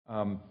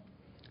Um,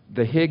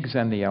 the Higgs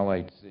and the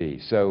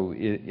LHC. So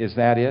is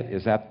that it?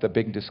 Is that the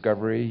big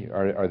discovery?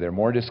 Are there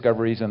more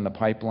discoveries in the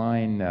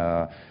pipeline?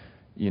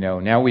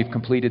 Now we've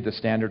completed the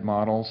standard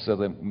models, so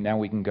that now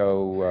we can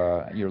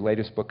go, your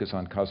latest book is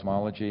on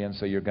cosmology, and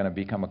so you're going to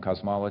become a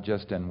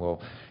cosmologist, and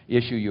we'll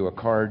issue you a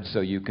card so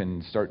you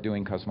can start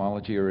doing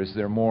cosmology, or is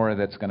there more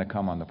that's going to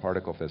come on the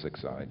particle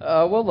physics side?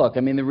 Well, look,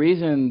 I mean,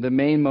 the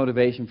main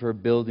motivation for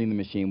building the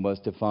machine was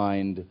to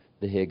find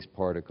the Higgs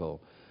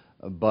particle.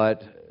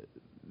 But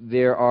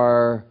there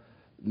are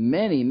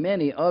many,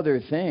 many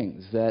other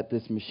things that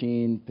this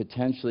machine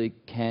potentially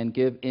can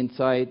give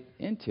insight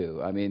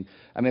into. I mean,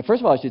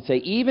 first of all, I should say,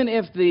 even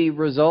if the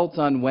results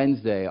on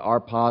Wednesday are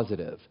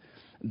positive,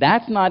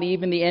 that's not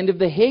even the end of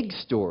the Higgs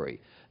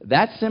story.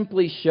 That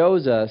simply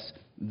shows us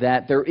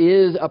that there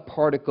is a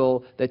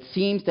particle that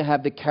seems to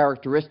have the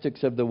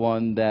characteristics of the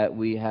one that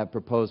we have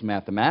proposed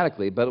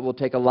mathematically, but it will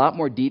take a lot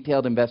more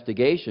detailed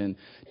investigation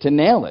to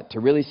nail it, to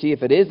really see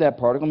if it is that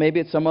particle. Maybe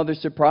it's some other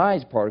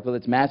surprise particle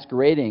that's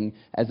masquerading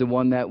as the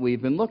one that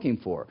we've been looking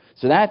for.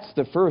 So that's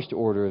the first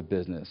order of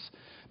business.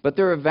 But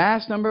there are a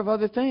vast number of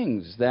other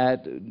things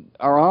that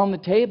are on the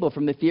table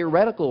from the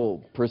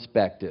theoretical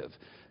perspective.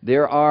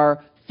 There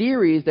are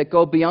theories that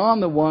go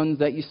beyond the ones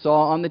that you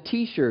saw on the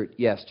T-shirt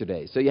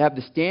yesterday. So you have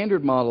the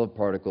standard model of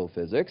particle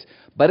physics,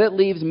 but it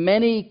leaves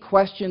many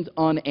questions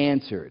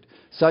unanswered,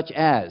 such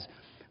as,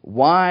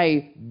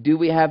 why do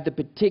we have the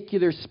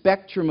particular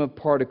spectrum of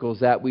particles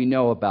that we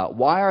know about?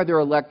 Why are there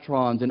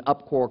electrons and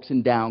up quarks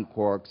and down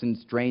quarks and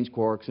strange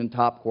quarks and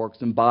top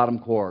quarks and bottom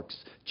quarks,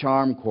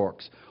 charm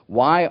quarks?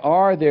 Why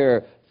are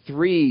there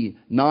three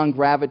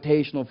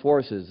non-gravitational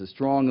forces, a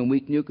strong and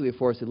weak nuclear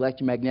force,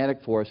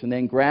 electromagnetic force, and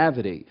then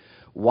gravity?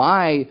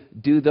 Why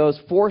do those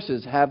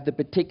forces have the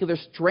particular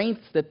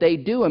strengths that they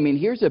do? I mean,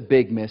 here's a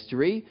big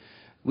mystery.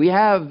 We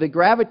have the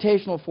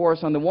gravitational force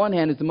on the one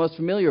hand is the most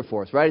familiar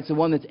force, right? It's the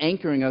one that's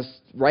anchoring us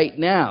right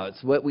now.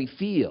 It's what we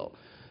feel.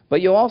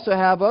 But you also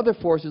have other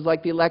forces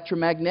like the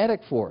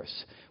electromagnetic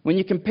force. When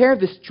you compare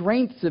the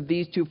strengths of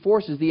these two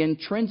forces, the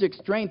intrinsic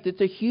strength,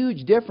 it's a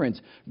huge difference.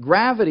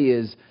 Gravity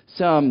is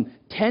some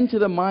 10 to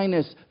the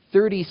minus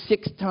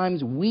 36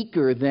 times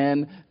weaker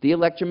than the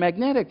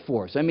electromagnetic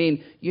force. I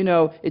mean,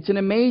 it's an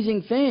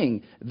amazing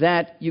thing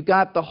that you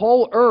got the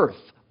whole Earth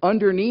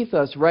underneath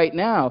us right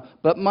now,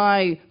 but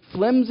my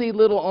flimsy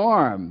little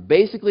arm,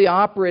 basically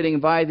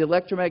operating via the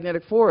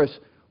electromagnetic force,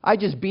 I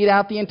just beat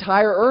out the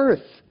entire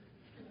Earth.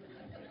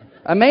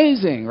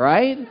 Amazing,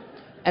 right?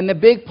 And the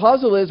big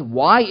puzzle is,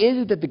 why is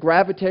it that the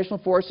gravitational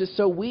force is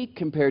so weak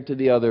compared to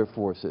the other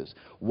forces?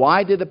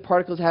 Why do the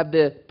particles have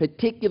the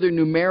particular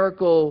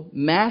numerical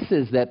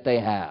masses that they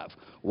have?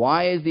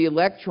 Why is the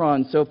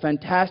electron so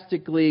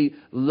fantastically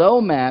low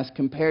mass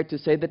compared to,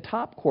 say, the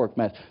top quark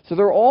mass? So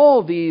there are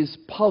all these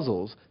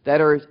puzzles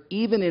that are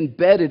even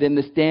embedded in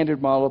the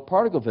standard model of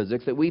particle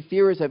physics that we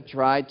theorists have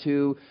tried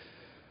to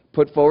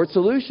put forward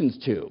solutions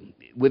to,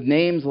 with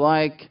names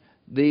like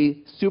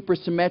the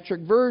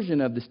supersymmetric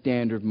version of the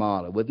standard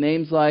model, with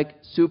names like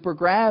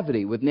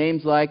supergravity, with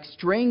names like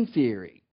string theory.